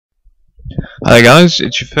Hi guys,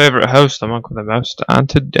 it's your favourite host, I'm Uncle the Most, and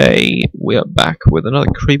today we are back with another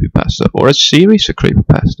creepypasta, or a series of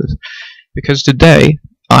creepypastas, because today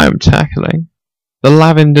I am tackling the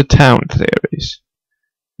Lavender Town theories.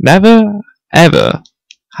 Never, ever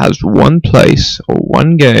has one place or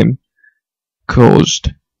one game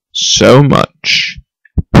caused so much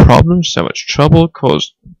problems, so much trouble,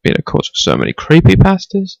 been a cause for so many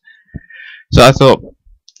creepypastas. So I thought,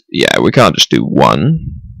 yeah, we can't just do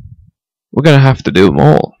one. We're going to have to do them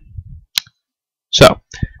all. So,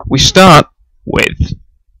 we start with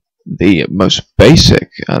the most basic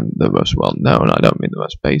and the most well known. I don't mean the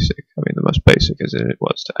most basic, I mean the most basic as in it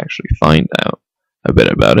was to actually find out a bit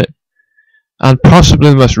about it. And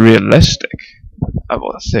possibly the most realistic of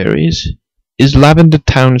all the theories is Lavender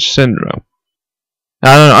Town Syndrome.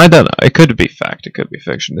 I don't know, it could be fact, it could be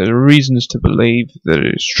fiction. There are reasons to believe that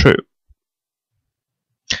it is true.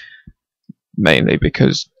 Mainly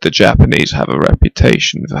because the Japanese have a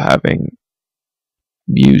reputation for having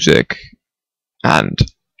music and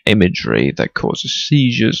imagery that causes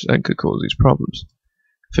seizures and could cause these problems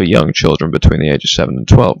for young children between the ages of 7 and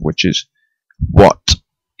 12, which is what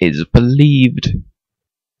is believed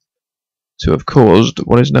to have caused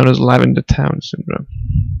what is known as Lavender Town Syndrome.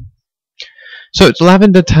 So it's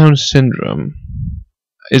Lavender Town Syndrome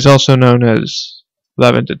is also known as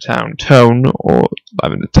Lavender Town Tone or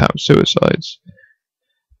Lavender Town Suicides.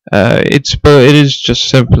 It is just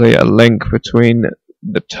simply a link between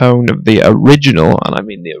the tone of the original, and I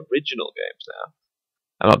mean the original games now.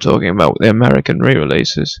 I'm not talking about the American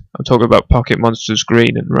re-releases. I'm talking about Pocket Monsters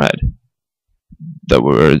Green and Red that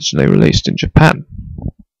were originally released in Japan.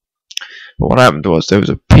 But what happened was there was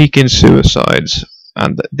a peak in suicides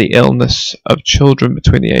and the illness of children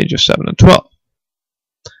between the age of 7 and 12.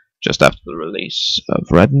 Just after the release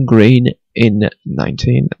of Red and Green in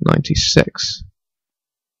 1996.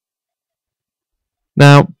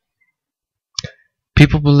 Now,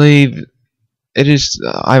 people believe it is,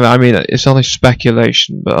 I mean, it's only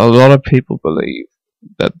speculation, but a lot of people believe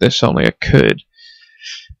that this only occurred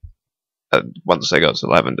once they got to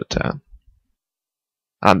Lavender Town.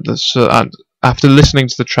 And after listening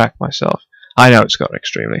to the track myself, I know it's got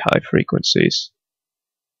extremely high frequencies.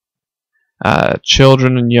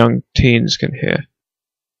 Children and young teens can hear.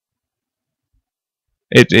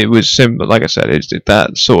 It was simple, like I said,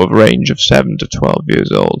 that sort of range of 7 to 12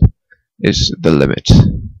 years old is the limit.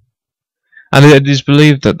 And it is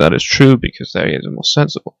believed that that is true because their ears are more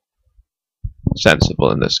sensible. Sensible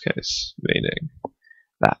in this case, meaning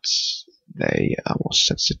that they are more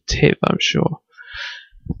sensitive, I'm sure.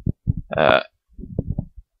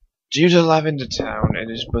 Due to Lavender Town, it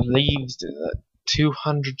is believed that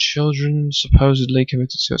 200 children supposedly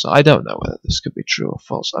committed suicide. I don't know whether this could be true or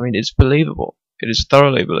false. I mean, it's believable. It is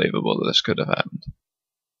thoroughly believable that this could have happened.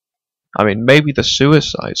 I mean, maybe the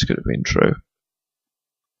suicides could have been true.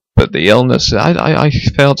 But the illness, I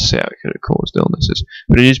failed to see how it could have caused illnesses.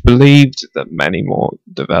 But it is believed that many more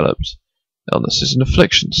developed illnesses and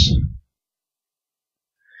afflictions.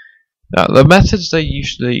 Now, the methods they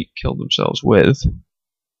usually killed themselves with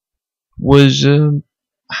was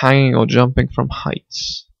hanging or jumping from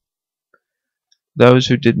heights. Those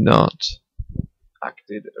who did not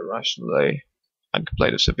acted irrationally and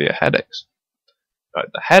complained of severe headaches. Right,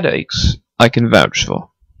 the headaches I can vouch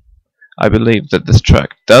for. I believe that this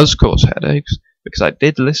track does cause headaches because I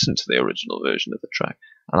did listen to the original version of the track,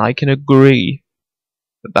 and I can agree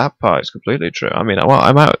that that part is completely true. I mean,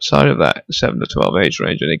 I'm outside of that 7 to 12 age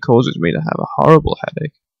range, and it causes me to have a horrible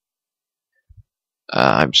headache.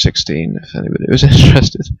 I'm 16, if anybody was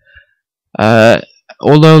interested.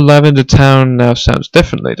 Although Lavender Town now sounds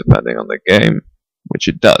differently depending on the game, which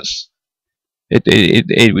it does.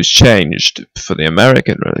 It was changed for the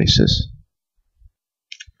American releases.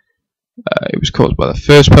 It was caused by the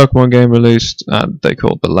first Pokemon game released, and they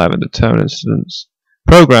called the Lavender Town incidents.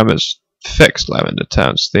 Programmers fixed Lavender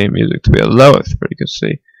Town's theme music to be a lower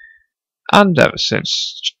frequency, and ever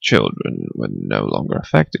since, children were no longer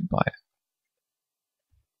affected by it.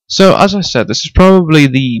 So, as I said, this is probably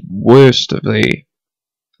the worst of the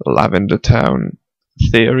Lavender Town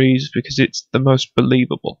theories because it's the most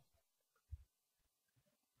believable.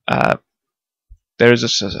 There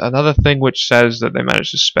is another thing which says that they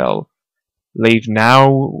managed to spell leave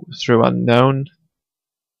now through unknown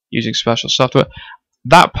using special software.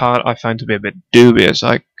 That part I find to be a bit dubious.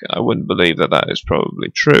 I wouldn't believe that that is probably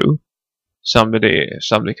true. Somebody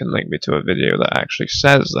can link me to a video that actually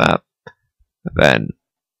says that, then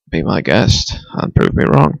be my guest and prove me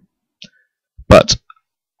wrong. But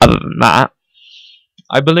other than that,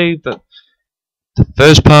 I believe that the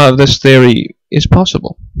first part of this theory is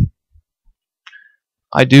possible.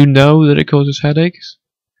 I do know that it causes headaches,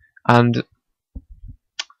 and,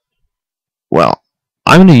 well,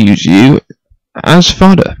 I'm going to use you as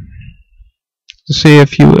fodder to see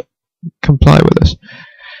if you comply with this.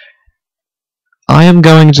 I am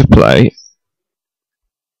going to play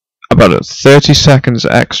about a 30 seconds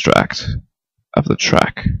extract of the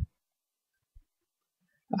track,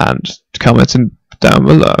 and commenting down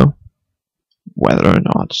below whether or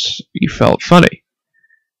not you felt funny.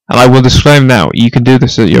 And I will disclaim now, you can do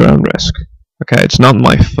this at your own risk. Okay, it's not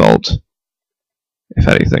my fault if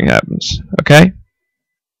anything happens. Okay?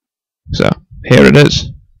 So, here it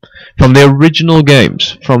is. From the original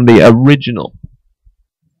games. From the original.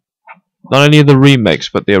 Not any of the remakes,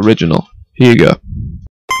 but the original. Here you go.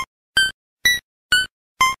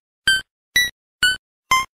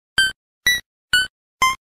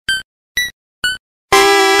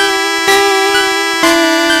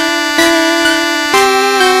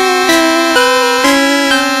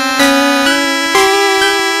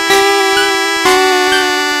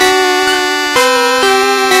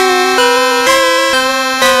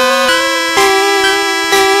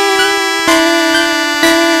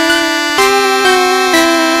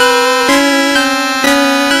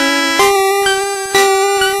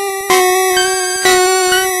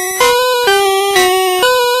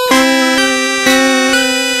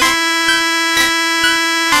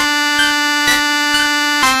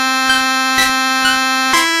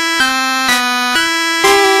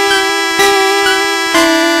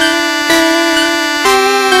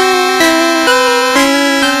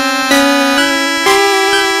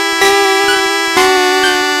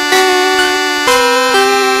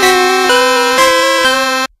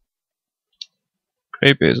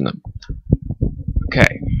 Creepy, isn't it?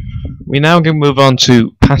 Okay, we now can move on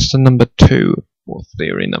to pasta number 2, or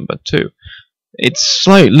theory number 2. It's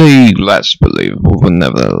slightly less believable, but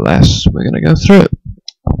nevertheless, we're going to go through it.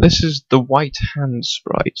 This is the white hand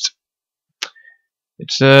sprite.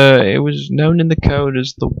 It was known in the code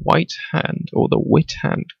as the white hand, or the wit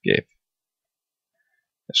hand gif.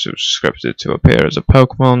 This was scripted to appear as a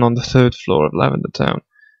Pokemon on the 3rd floor of Lavender Town.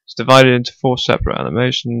 It's divided into 4 separate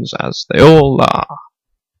animations, as they all are.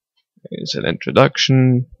 It's an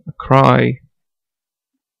introduction, a cry,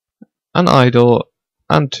 an idol,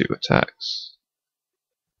 and 2 attacks.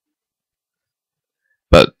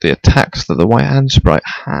 But the attacks that the white hand sprite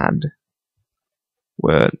had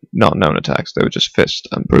were not known attacks, they were just fist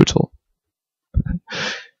and brutal.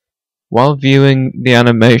 While viewing the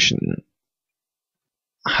animation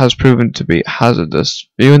has proven to be hazardous,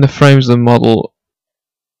 viewing the frames of the model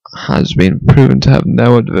has been proven to have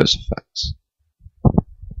no adverse effects.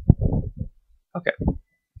 Okay,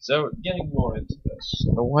 so getting more into this,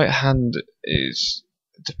 the white hand is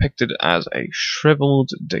depicted as a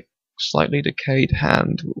shriveled, slightly decayed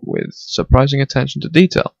hand with surprising attention to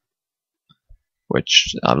detail.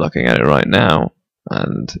 Which, I'm looking at it right now,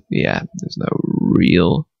 and yeah, there's no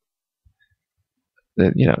real,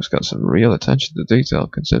 it's got some real attention to detail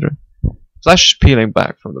considering. Flesh peeling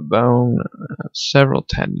back from the bone, several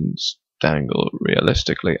tendons dangle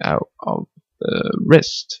realistically out of the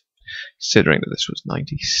wrist. Considering that this was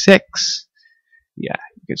 96, yeah,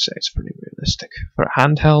 you could say it's pretty realistic. For a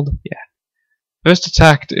handheld, yeah. First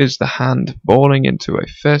attack is the hand balling into a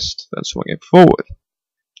fist, then swinging forward.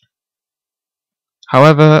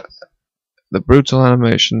 However, the brutal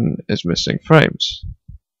animation is missing frames.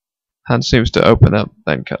 Hand seems to open up,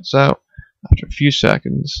 then cuts out. After a few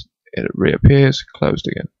seconds, it reappears, closed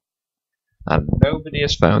again. And nobody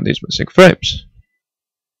has found these missing frames.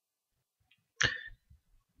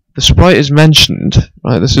 The sprite is mentioned,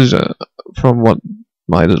 right, this is from what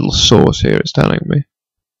my little source here is telling me,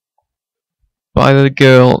 by the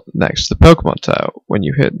girl next to the Pokemon Tower when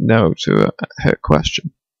you hit no to her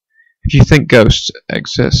question. If you think ghosts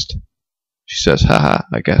exist, she says, haha,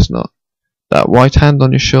 I guess not. That white hand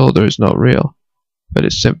on your shoulder is not real, but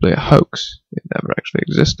it's simply a hoax. It never actually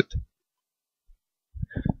existed.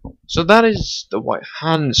 So that is the white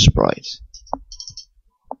hand sprite.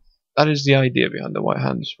 That is the idea behind the white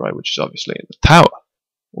hand sprite, which is obviously in the tower,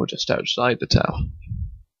 or just outside the tower.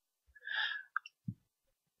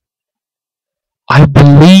 I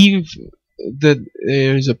believe that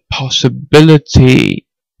there is a possibility,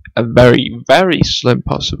 a very, very slim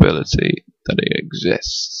possibility, that it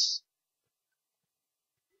exists.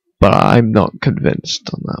 But I'm not convinced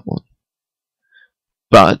on that one.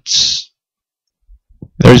 But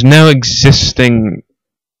there is no existing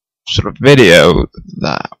sort of video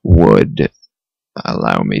that would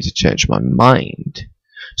allow me to change my mind.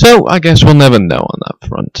 So I guess we'll never know on that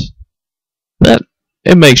front. But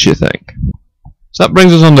it makes you think. So that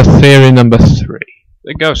brings us on to theory number 3,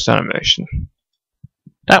 the ghost animation.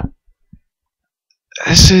 Now,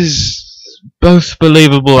 this is both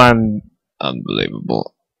believable and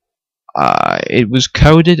unbelievable. It was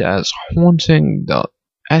coded as haunting.swf,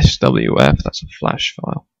 that's a flash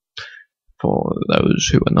file for those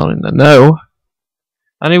who are not in the know,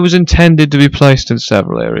 and it was intended to be placed in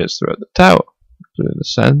several areas throughout the tower, including the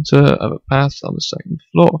centre of a path on the second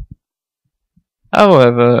floor.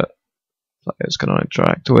 However, players cannot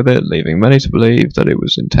interact with it, leaving many to believe that it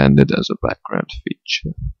was intended as a background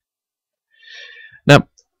feature. Now,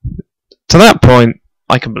 to that point,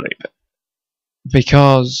 I can believe it,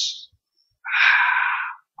 because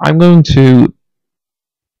I'm going to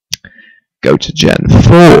go to Gen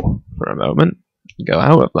 4 for a moment, go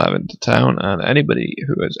out of Lavender Town, and anybody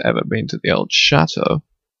who has ever been to the old chateau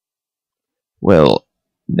will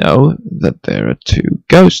know that there are 2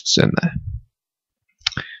 ghosts in there.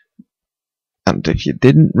 And if you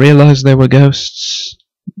didn't realise they were ghosts,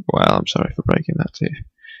 well, I'm sorry for breaking that to you.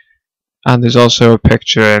 And there's also a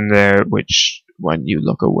picture in there which, when you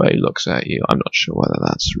look away, looks at you. I'm not sure whether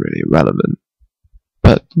that's really relevant.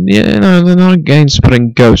 But, you know, they're not against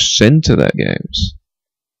putting ghosts into their games.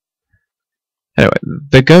 Anyway,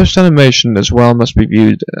 the ghost animation as well must be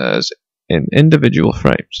viewed as in individual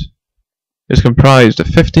frames. It is comprised of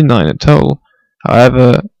 59 in total.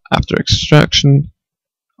 However, after extraction,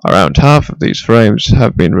 around half of these frames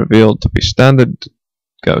have been revealed to be standard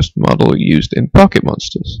ghost model used in Pocket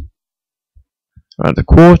Monsters. Around a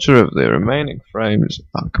quarter of the remaining frames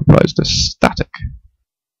are comprised of static,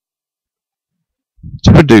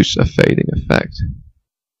 to produce a fading effect.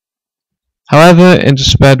 However,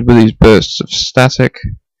 interspersed with these bursts of static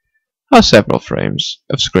are several frames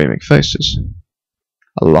of screaming faces,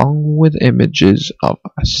 along with images of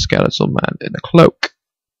a skeletal man in a cloak,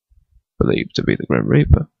 believed to be the Grim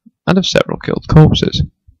Reaper, and of several killed corpses.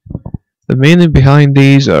 The meaning behind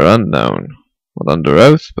these are unknown, but under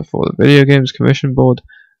oath before the Video Games Commission Board,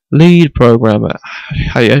 lead programmer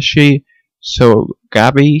Hayashi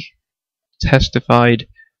Sogabi testified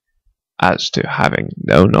as to having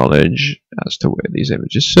no knowledge as to where these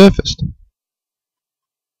images surfaced.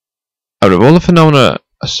 Out of all the phenomena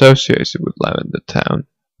associated with Lavender Town,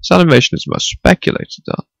 this animation is most speculated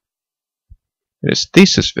on. In his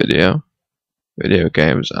thesis video, Video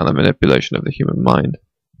Games and the Manipulation of the Human Mind,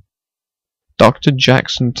 Dr.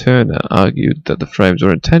 Jackson Turner argued that the frames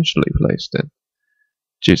were intentionally placed in,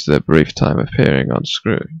 due to their brief time appearing on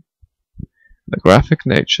screen. The graphic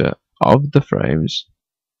nature of the frames,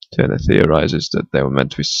 Turner theorizes that they were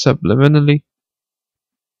meant to be subliminally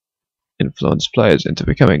influence players into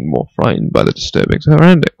becoming more frightened by the disturbing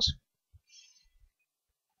surroundings.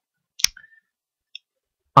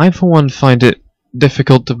 I, for one, find it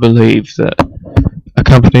difficult to believe that a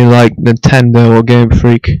company like Nintendo or Game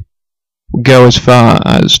Freak will go as far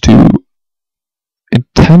as to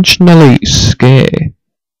intentionally scare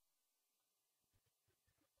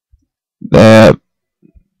their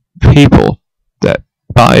people, their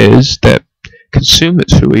buyers, their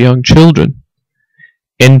consumers who are young children,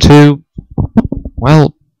 into,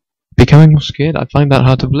 well, becoming more scared. I find that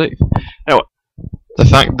hard to believe. Anyway, the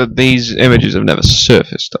fact that these images have never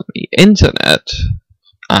surfaced on the internet,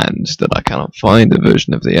 and that I cannot find a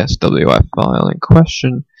version of the SWF file in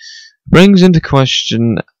question, brings into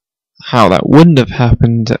question how that wouldn't have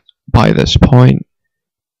happened by this point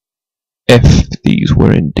if these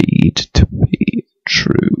were indeed to be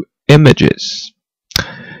true images.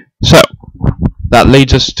 So, that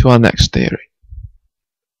leads us to our next theory.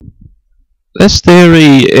 This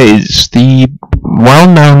theory is the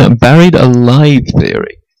well-known buried alive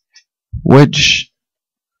theory, which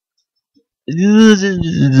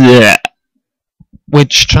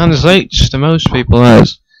translates to most people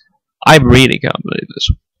as, I really can't believe this.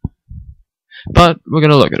 But we're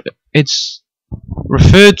going to look at it. It's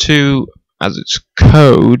referred to as its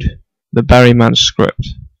code, the Berryman script.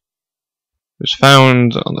 It was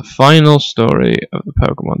found on the final story of the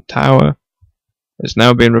Pokemon Tower. It's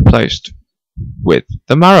now been replaced with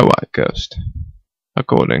the Marowak ghost,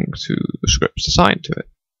 according to the scripts assigned to it.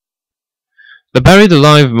 The Buried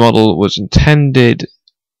Alive model was intended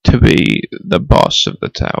to be the boss of the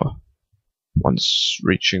tower. Once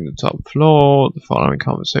reaching the top floor, the following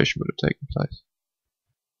conversation would have taken place.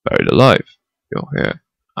 Buried alive, you're here.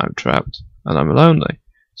 I'm trapped, and I'm lonely.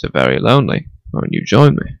 So very lonely. Won't you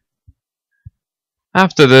join me?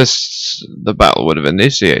 After this, the battle would have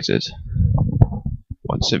initiated.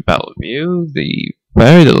 Once in battle view, the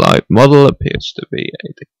buried alive model appears to be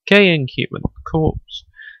a decaying human corpse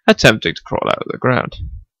attempting to crawl out of the ground.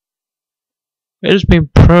 It has been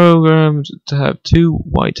programmed to have 2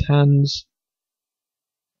 white hands,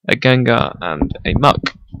 a Gengar, and a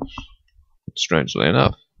Muk. strangely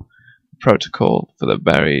enough, the protocol for the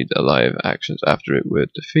buried alive actions after it were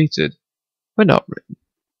defeated were not written.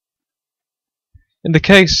 In the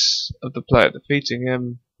case of the player defeating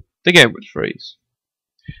him, the game would freeze.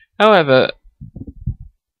 However,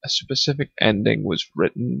 a specific ending was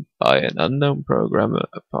written by an unknown programmer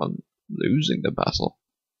upon losing the battle.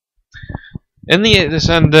 In this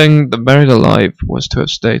ending, the buried alive was to have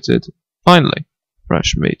stated, "Finally,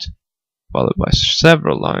 fresh meat," followed by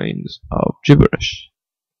several lines of gibberish.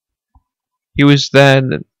 He was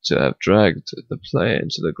then to have dragged the player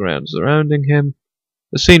into the ground surrounding him.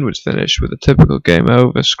 The scene would finish with a typical game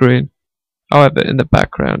over screen. However, in the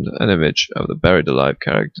background, an image of the buried alive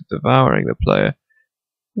character devouring the player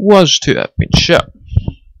was to have been shown.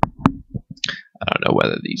 I don't know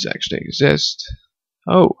whether these actually exist.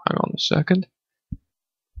 Oh, hang on a second.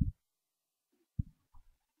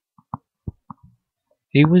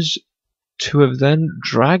 He was to have then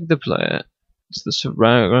dragged the player to the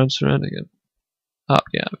ground surrounding him. Oh,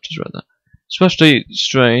 yeah, I've just read that. Especially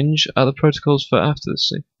strange are the protocols for after this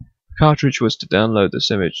scene. The cartridge was to download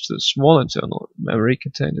this image to the small internal memory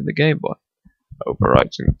contained in the Game Boy,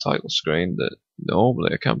 overwriting the title screen that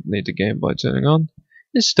normally accompanied the Game Boy turning on.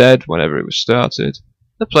 Instead, whenever it was started,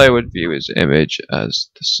 the player would view his image as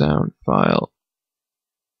the sound file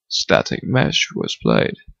static mesh was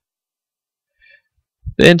played.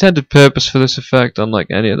 The intended purpose for this effect, unlike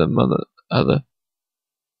any of the other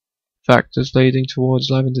factors leading towards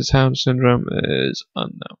Lavender's Hound syndrome, is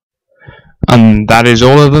unknown. And that is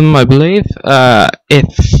all of them, I believe.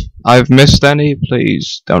 If I've missed any,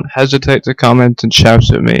 please don't hesitate to comment and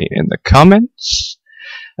shout at me in the comments.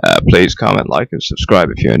 Please comment, like, and subscribe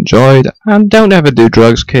if you enjoyed. And don't ever do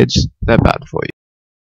drugs, kids. They're bad for you.